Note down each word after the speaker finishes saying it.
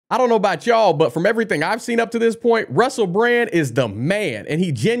I don't know about y'all, but from everything I've seen up to this point, Russell Brand is the man, and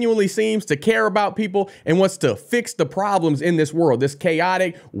he genuinely seems to care about people and wants to fix the problems in this world, this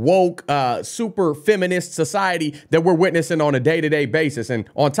chaotic, woke, super feminist society that we're witnessing on a day-to-day basis. And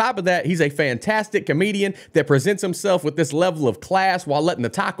on top of that, he's a fantastic comedian that presents himself with this level of class while letting the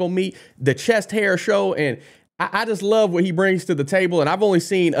taco meat, the chest hair show, and I just love what he brings to the table, and I've only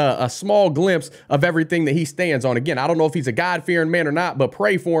seen a small glimpse of everything that he stands on. Again, I don't know if he's a God-fearing man or not, but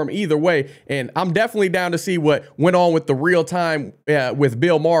pray for him either way, and I'm definitely down to see what went on with the Real Time with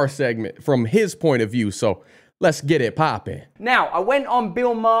Bill Maher segment from his point of view, so let's get it popping. Now, I went on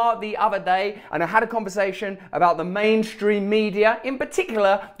Bill Maher the other day and I had a conversation about the mainstream media, in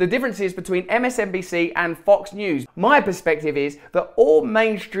particular, the differences between MSNBC and Fox News. My perspective is that all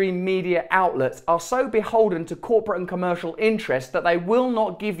mainstream media outlets are so beholden to corporate and commercial interests that they will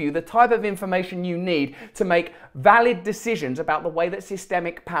not give you the type of information you need to make valid decisions about the way that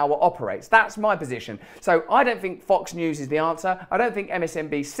systemic power operates. That's my position. So I don't think Fox News is the answer. I don't think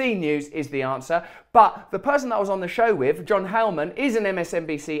MSNBC News is the answer. But the person that I was on the show with, John Hellman, is an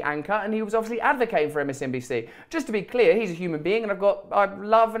MSNBC anchor, and he was obviously advocating for MSNBC. Just to be clear, he's a human being, and I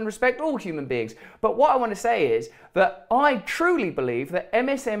love and respect all human beings. But what I want to say is that I truly believe that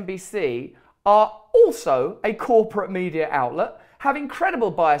MSNBC are also a corporate media outlet, have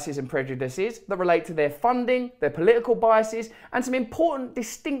incredible biases and prejudices that relate to their funding, their political biases, and some important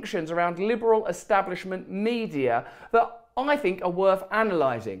distinctions around liberal establishment media that I think are worth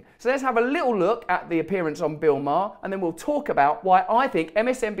analysing. So let's have a little look at the appearance on Bill Maher, and then we'll talk about why I think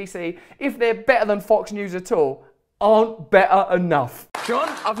MSNBC, if they're better than Fox News at all, aren't better enough. John,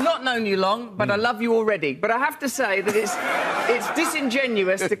 I've not known you long, but I love you already. But I have to say that it's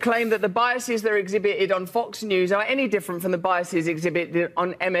disingenuous to claim that the biases that are exhibited on Fox News are any different from the biases exhibited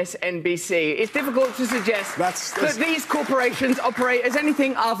on MSNBC. It's difficult to suggest that these corporations operate as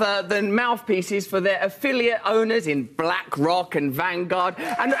anything other than mouthpieces for their affiliate owners in BlackRock and Vanguard.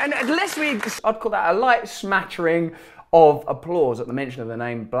 And unless I'd call that a light smattering of applause at the mention of the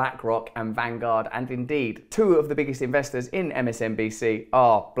name BlackRock and Vanguard, and indeed, two of the biggest investors in MSNBC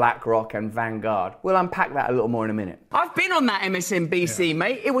are BlackRock and Vanguard. We'll unpack that a little more in a minute. I've been on that MSNBC,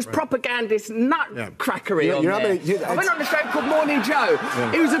 mate. It was propagandist nutcrackery on there. I went on a show called Morning Joe.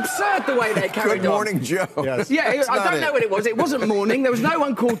 It was absurd the way they carried on. Good Morning Joe. Yes. Yeah, I don't know what it was. It wasn't morning. There was no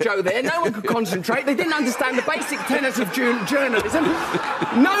one called Joe there. No one could concentrate. They didn't understand the basic tenets of journalism.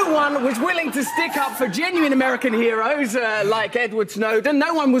 No one was willing to stick up for genuine American heroes like Edward Snowden.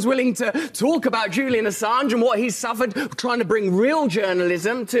 No one was willing to talk about Julian Assange and what he's suffered trying to bring real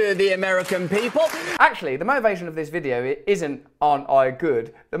journalism to the American people. Actually, the motivation of this video isn't aren't I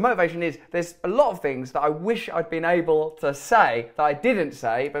good? The motivation is there's a lot of things that I wish I'd been able to say that I didn't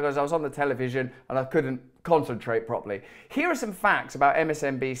say because I was on the television and I couldn't concentrate properly. Here are some facts about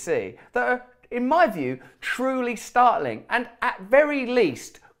MSNBC that are, in my view, truly startling and at very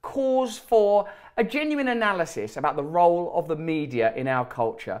least cause for a genuine analysis about the role of the media in our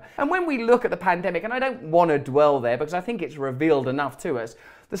culture. And when we look at the pandemic, and I don't want to dwell there because I think it's revealed enough to us,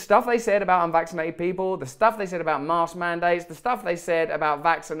 the stuff they said about unvaccinated people, the stuff they said about mask mandates, the stuff they said about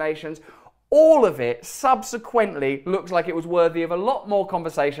vaccinations, all of it subsequently looks like it was worthy of a lot more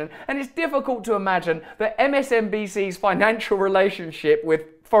conversation, and it's difficult to imagine that MSNBC's financial relationship with,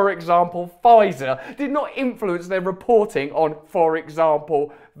 for example, Pfizer did not influence their reporting on, for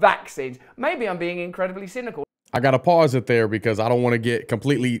example, vaccines. Maybe I'm being incredibly cynical. I got to pause it there because I don't want to get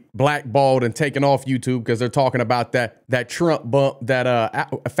completely blackballed and taken off YouTube because they're talking about that Trump bump, that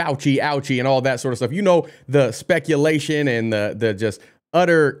Fauci, ouchie, and all that sort of stuff. You know, the speculation and the just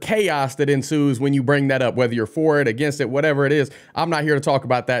utter chaos that ensues when you bring that up, whether you're for it, against it, whatever it is. I'm not here to talk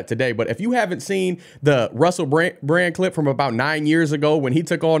about that today. But if you haven't seen the Russell Brand clip from about 9 years ago when he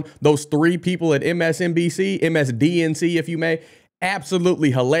took on those three people at MSNBC, MSDNC, if you may,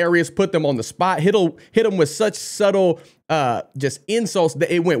 absolutely hilarious. Put them on the spot, hit them with such subtle just insults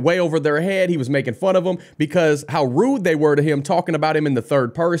that it went way over their head. He was making fun of them because how rude they were to him, talking about him in the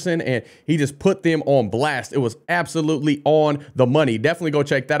third person, and he just put them on blast. It was absolutely on the money. Definitely go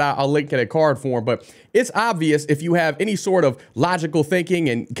check that out. I'll link it at card form, but it's obvious if you have any sort of logical thinking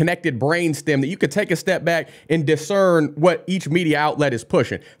and connected brainstem that you could take a step back and discern what each media outlet is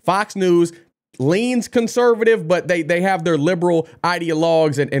pushing. Fox News leans conservative, but they have their liberal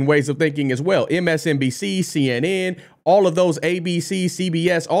ideologues and ways of thinking as well. MSNBC, CNN, all of those ABC,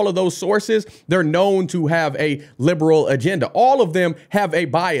 CBS, all of those sources, they're known to have a liberal agenda. All of them have a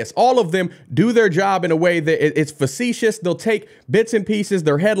bias. All of them do their job in a way that it's facetious. They'll take bits and pieces,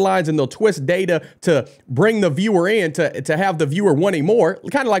 their headlines, and they'll twist data to bring the viewer in, to have the viewer wanting more,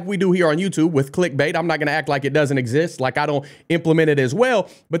 kind of like we do here on YouTube with clickbait. I'm not going to act like it doesn't exist, like I don't implement it as well.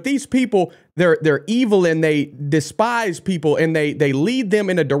 But these people, they're evil, and they despise people, and they lead them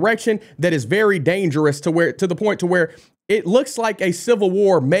in a direction that is very dangerous, to the point to where it looks like a civil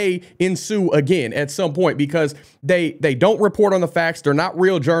war may ensue again at some point, because they don't report on the facts. They're not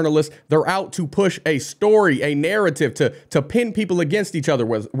real journalists. They're out to push a story, a narrative, to pin people against each other,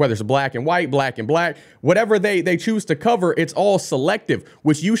 whether it's black and white, black and black, whatever they choose to cover. It's all selective,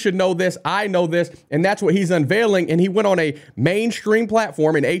 which you should know this. I know this. And that's what he's unveiling. And he went on a mainstream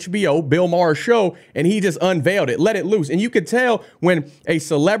platform in HBO, Bill Maher's show, and he just unveiled it, let it loose. And you could tell when a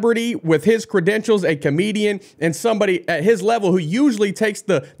celebrity with his credentials, a comedian, and somebody at his level who usually takes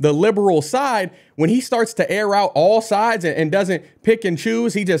the liberal side, when he starts to air out all sides and doesn't pick and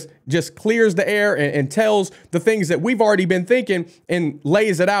choose, he just clears the air and tells the things that we've already been thinking and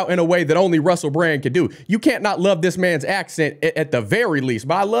lays it out in a way that only Russell Brand could do. You can't not love this man's accent at the very least,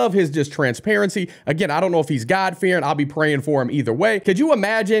 but I love his just transparency. Again, I don't know if he's God-fearing. I'll be praying for him either way. Could you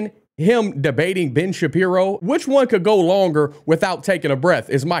imagine him debating Ben Shapiro? Which one could go longer without taking a breath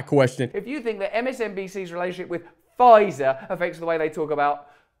is my question. If you think that MSNBC's relationship with Pfizer affects the way they talk about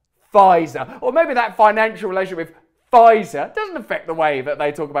Pfizer, or maybe that financial relationship with Pfizer doesn't affect the way that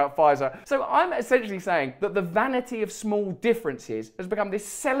they talk about Pfizer. So I'm essentially saying that the vanity of small differences has become this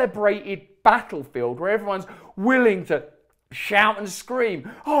celebrated battlefield where everyone's willing to shout and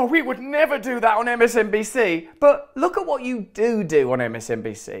scream, oh, we would never do that on MSNBC. But look at what you do on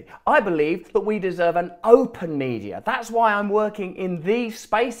MSNBC. I believe that we deserve an open media. That's why I'm working in these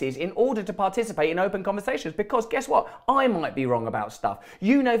spaces, in order to participate in open conversations, because guess what? I might be wrong about stuff.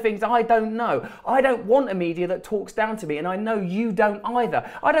 You know things I don't know. I don't want a media that talks down to me, and I know you don't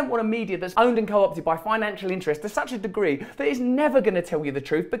either. I don't want a media that's owned and co-opted by financial interests to such a degree that it's never going to tell you the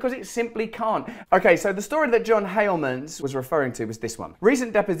truth, because it simply can't. Okay, so the story that John Hailmans was referring to was this one.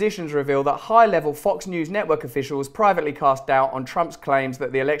 Recent depositions reveal that high-level Fox News network officials privately cast doubt on Trump's claims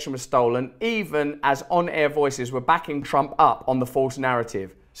that the election was stolen, even as on-air voices were backing Trump up on the false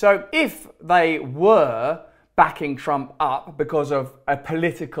narrative. So if they were backing Trump up because of a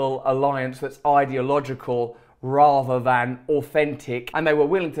political alliance that's ideological rather than authentic, and they were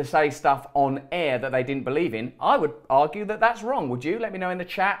willing to say stuff on air that they didn't believe in, I would argue that that's wrong. Would you? Let me know in the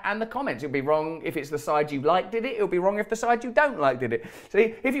chat and the comments. It'll be wrong if it's the side you like did it. It'll be wrong if the side you don't like did it.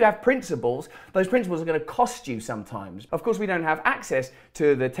 See, if you have principles, those principles are going to cost you sometimes. Of course, we don't have access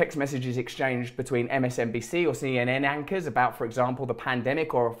to the text messages exchanged between MSNBC or CNN anchors about, for example, the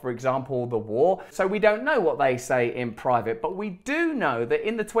pandemic or, for example, the war. So we don't know what they say in private, but we do know that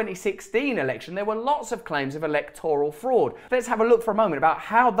in the 2016 election, there were lots of claims of electoral fraud. Let's have a look for a moment about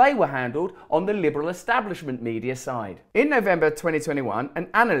how they were handled on the liberal establishment media side. In November 2021, an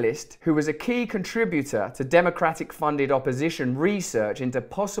analyst who was a key contributor to Democratic-funded opposition research into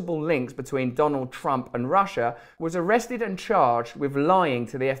possible links between Donald Trump and Russia was arrested and charged with lying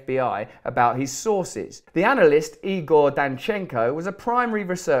to the FBI about his sources. The analyst, Igor Danchenko, was a primary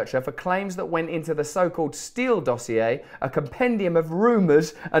researcher for claims that went into the so-called Steele dossier, a compendium of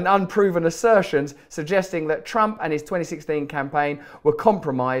rumors and unproven assertions suggesting that Trump and his 2016 campaign were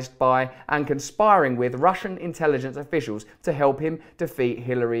compromised by and conspiring with Russian intelligence officials to help him defeat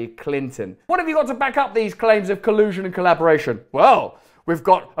Hillary Clinton. What have you got to back up these claims of collusion and collaboration? Well, we've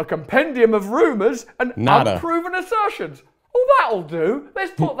got a compendium of rumors and unproven assertions. Oh, that'll do.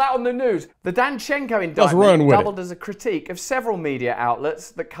 Let's put that on the news. The Danchenko indictment doubled as a critique of several media outlets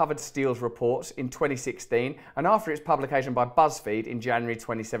that covered Steele's reports in 2016 and after its publication by BuzzFeed in January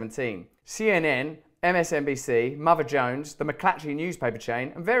 2017. CNN, MSNBC, Mother Jones, the McClatchy newspaper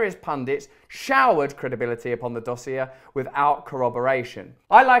chain, and various pundits showered credibility upon the dossier without corroboration.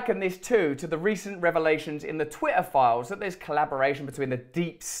 I liken this too to the recent revelations in the Twitter files that there's collaboration between the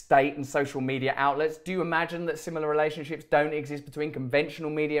deep state and social media outlets. Do you imagine that similar relationships don't exist between conventional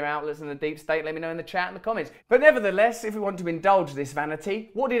media outlets and the deep state? Let me know in the chat and the comments. But nevertheless, if we want to indulge this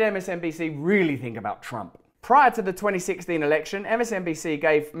vanity, what did MSNBC really think about Trump? Prior to the 2016 election, MSNBC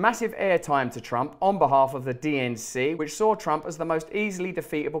gave massive airtime to Trump on behalf of the DNC, which saw Trump as the most easily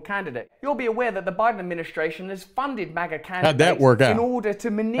defeatable candidate. You'll be aware that the Biden administration has funded MAGA candidates in order to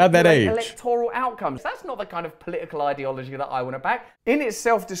manipulate electoral outcomes. That's not the kind of political ideology that I want to back. In its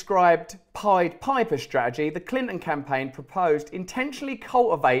self-described Pied Piper strategy, the Clinton campaign proposed intentionally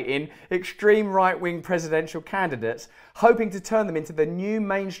cultivating extreme right-wing presidential candidates, hoping to turn them into the new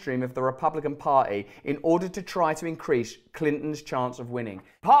mainstream of the Republican Party in order to try to increase Clinton's chance of winning.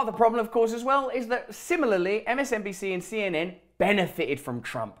 Part of the problem, of course, as well, is that similarly, MSNBC and CNN benefited from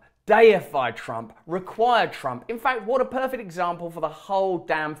Trump, deified Trump, required Trump. In fact, what a perfect example for the whole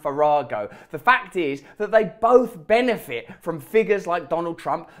damn farrago. The fact is that they both benefit from figures like Donald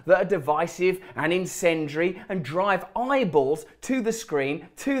Trump that are divisive and incendiary and drive eyeballs to the screen,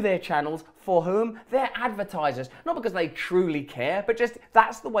 to their channels. For whom? They're advertisers. Not because they truly care, but just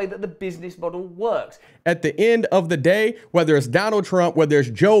that's the way that the business model works. At the end of the day, whether it's Donald Trump, whether it's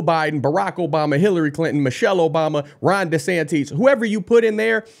Joe Biden, Barack Obama, Hillary Clinton, Michelle Obama, Ron DeSantis, whoever you put in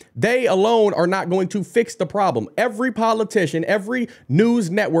there, they alone are not going to fix the problem. Every politician, every news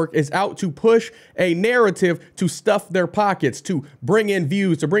network is out to push a narrative to stuff their pockets, to bring in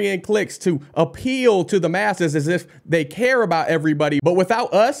views, to bring in clicks, to appeal to the masses as if they care about everybody. But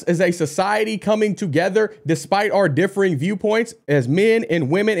without us as a society coming together, despite our differing viewpoints as men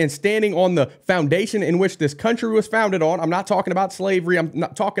and women, and standing on the foundation in which this country was founded on. I'm not talking about slavery. I'm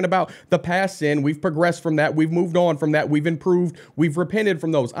not talking about the past sin. We've progressed from that. We've moved on from that. We've improved. We've repented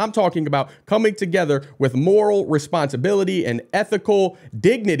from those. I'm talking about coming together with moral responsibility and ethical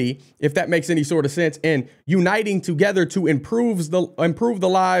dignity, if that makes any sort of sense, and uniting together to improve the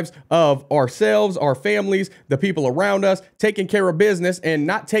lives of ourselves, our families, the people around us, taking care of business and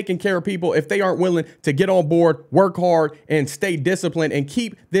not taking care of people if they aren't willing to get on board, work hard, and stay disciplined and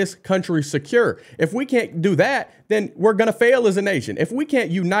keep this country secure. If we can't do that, then we're going to fail as a nation. If we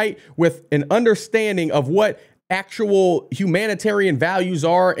can't unite with an understanding of what actual humanitarian values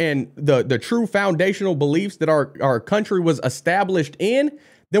are and the true foundational beliefs that our country was established in,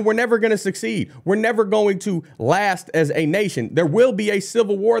 then we're never going to succeed. We're never going to last as a nation. There will be a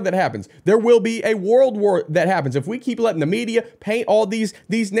civil war that happens. There will be a world war that happens. If we keep letting the media paint all these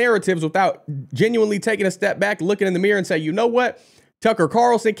narratives without genuinely taking a step back, looking in the mirror and say, you know what? Tucker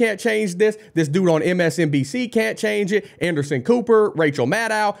Carlson can't change this. This dude on MSNBC can't change it. Anderson Cooper, Rachel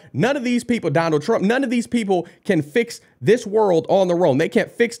Maddow, none of these people, Donald Trump, none of these people can fix this world on their own. They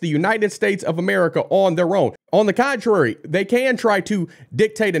can't fix the United States of America on their own. On the contrary, they can try to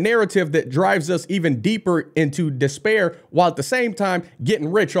dictate a narrative that drives us even deeper into despair, while at the same time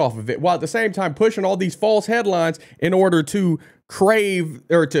getting rich off of it, while at the same time pushing all these false headlines in order to crave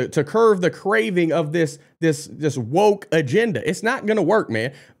or to curve the craving of this woke agenda. It's not going to work,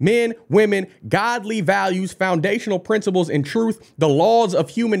 man. Men, women, godly values, foundational principles and truth, the laws of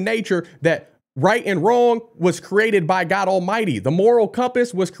human nature, that right and wrong was created by God Almighty. The moral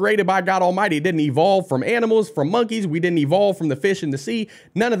compass was created by God Almighty. It didn't evolve from animals, from monkeys. We didn't evolve from the fish in the sea.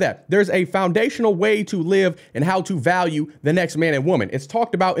 None of that. There's a foundational way to live and how to value the next man and woman. It's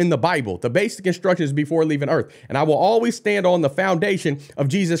talked about in the Bible, the basic instructions before leaving earth. And I will always stand on the foundation of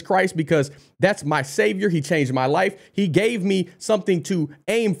Jesus Christ, because that's my Savior. He changed my life. He gave me something to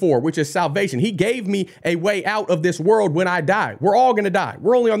aim for, which is salvation. He gave me a way out of this world when I die. We're all going to die.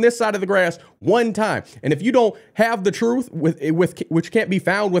 We're only on this side of the grass one time. And if you don't have the truth which can't be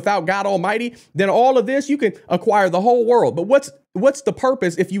found without God Almighty, then all of this, you can acquire the whole world. But what's the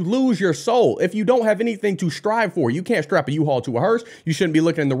purpose if you lose your soul? If you don't have anything to strive for? You can't strap a U-Haul to a hearse. You shouldn't be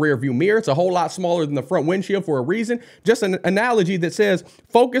looking in the rear view mirror. It's a whole lot smaller than the front windshield for a reason. Just an analogy that says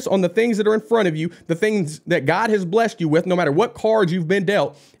focus on the things that are in front of you, the things that God has blessed you with, no matter what cards you've been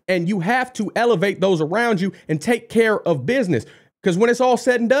dealt. And you have to elevate those around you and take care of business. Because when it's all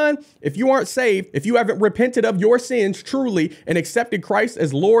said and done, if you aren't saved, if you haven't repented of your sins truly and accepted Christ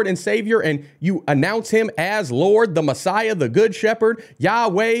as Lord and Savior, and you announce him as Lord, the Messiah, the Good Shepherd,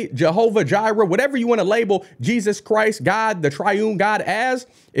 Yahweh, Jehovah Jireh, whatever you want to label Jesus Christ, God, the triune God as,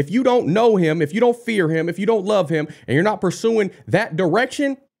 if you don't know him, if you don't fear him, if you don't love him, and you're not pursuing that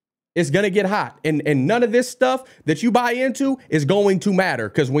direction, it's going to get hot. And none of this stuff that you buy into is going to matter,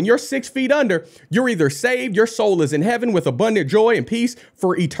 because when you're 6 feet under, you're either saved, your soul is in heaven with abundant joy and peace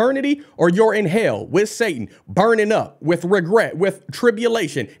for eternity, or you're in hell with Satan, burning up with regret, with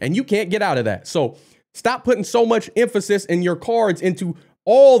tribulation, and you can't get out of that. So stop putting so much emphasis in your cards into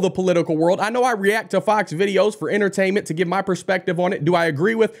all the political world. I know I react to Fox videos for entertainment to give my perspective on it. Do I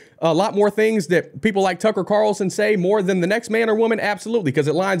agree with a lot more things that people like Tucker Carlson say more than the next man or woman? Absolutely, because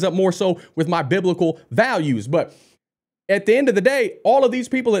it lines up more so with my biblical values. But at the end of the day, all of these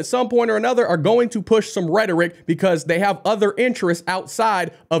people at some point or another are going to push some rhetoric because they have other interests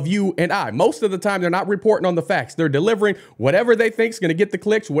outside of you and I. Most of the time, they're not reporting on the facts. They're delivering whatever they think is going to get the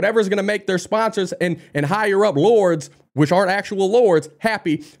clicks, whatever is going to make their sponsors and higher up lords which aren't actual lords,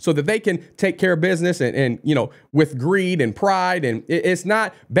 happy so that they can take care of business and you know, with greed and pride. And it's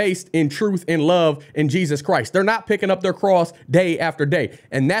not based in truth and love in Jesus Christ. They're not picking up their cross day after day.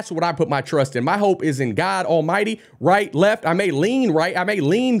 And that's what I put my trust in. My hope is in God Almighty. Right, left, I may lean right, I may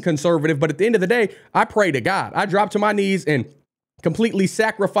lean conservative, but at the end of the day, I pray to God. I drop to my knees and completely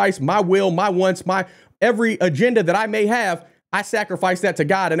sacrifice my will, my wants, my every agenda that I may have. I sacrifice that to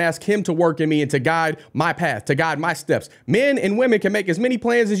God and ask him to work in me and to guide my path, to guide my steps. Men and women can make as many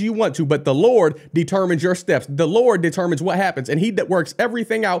plans as you want to, but the Lord determines your steps. The Lord determines what happens, and he works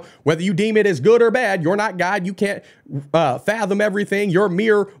everything out, whether you deem it as good or bad. You're not God. You can't fathom everything. Your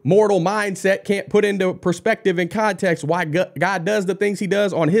mere mortal mindset can't put into perspective and context why God does the things he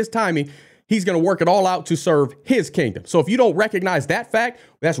does on his timing. He's going to work it all out to serve his kingdom. So if you don't recognize that fact,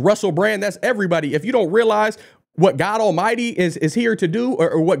 that's Russell Brand, that's everybody. If you don't realize what God Almighty is here to do,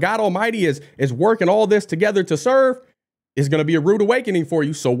 or what God Almighty is working all this together to serve, is going to be a rude awakening for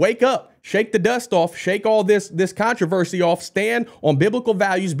you. So wake up, shake the dust off, shake all this controversy off, stand on biblical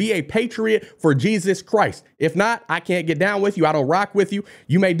values, be a patriot for Jesus Christ. If not, I can't get down with you. I don't rock with you.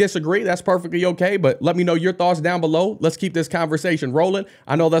 You may disagree. That's perfectly okay. But let me know your thoughts down below. Let's keep this conversation rolling.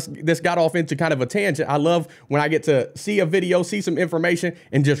 I know this got off into kind of a tangent. I love when I get to see a video, see some information,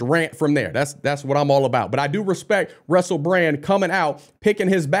 and just rant from there. That's what I'm all about. But I do respect Russell Brand coming out, picking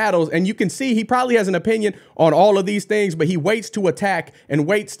his battles. And you can see he probably has an opinion on all of these things, but he waits to attack and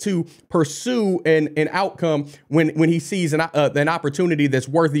waits to pursue an outcome when he sees an opportunity that's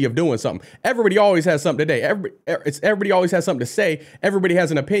worthy of doing something. Everybody always has something today. Everybody always has something to say. Everybody has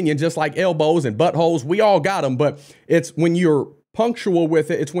an opinion, just like elbows and buttholes. We all got them, but it's when you're punctual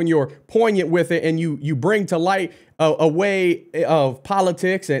with it. It's when you're poignant with it and you bring to light a way of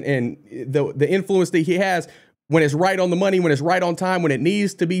politics and the influence that he has when it's right on the money, when it's right on time, when it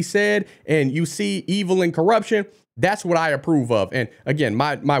needs to be said, and you see evil and corruption. That's what I approve of. And again,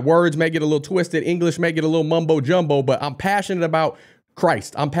 my words may get a little twisted. English may get a little mumbo jumbo, but I'm passionate about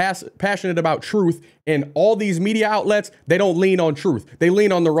Christ. I'm passionate about truth, and all these media outlets, they don't lean on truth. They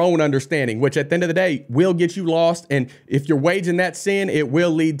lean on their own understanding, which at the end of the day will get you lost. And if you're waging that sin, it will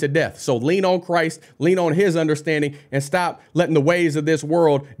lead to death. So lean on Christ, lean on his understanding, and stop letting the ways of this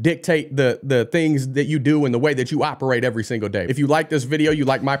world dictate the things that you do and the way that you operate every single day. If you like this video, you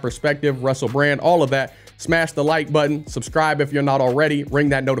like my perspective, Russell Brand, all of that, smash the like button, subscribe if you're not already, ring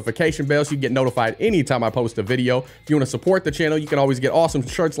that notification bell so you get notified anytime I post a video. If you want to support the channel, you can always get awesome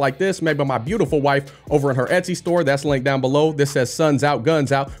shirts like this made by my beautiful wife over in her Etsy store. That's linked down below. This says "Suns Out,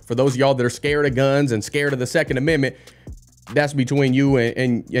 Guns Out." For those of y'all that are scared of guns and scared of the Second Amendment, that's between you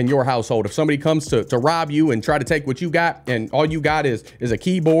and your household. If somebody comes to rob you and try to take what you got, and all you got is a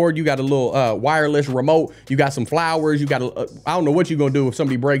keyboard, you got a little wireless remote, you got some flowers, you got I don't know what you're gonna do if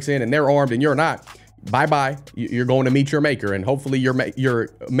somebody breaks in and they're armed and you're not. Bye-bye. You're going to meet your maker, and hopefully your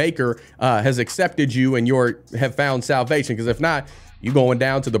maker has accepted you and have found salvation, because if not, you're going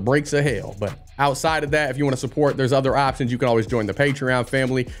down to the brinks of hell. But outside of that, if you want to support, there's other options. You can always join the Patreon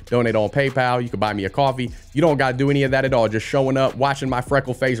family, donate on PayPal. You can buy me a coffee. You don't got to do any of that at all. Just showing up, watching my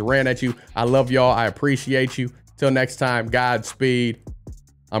freckle face rant at you. I love y'all. I appreciate you. Till next time, Godspeed.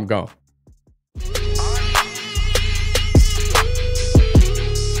 I'm gone.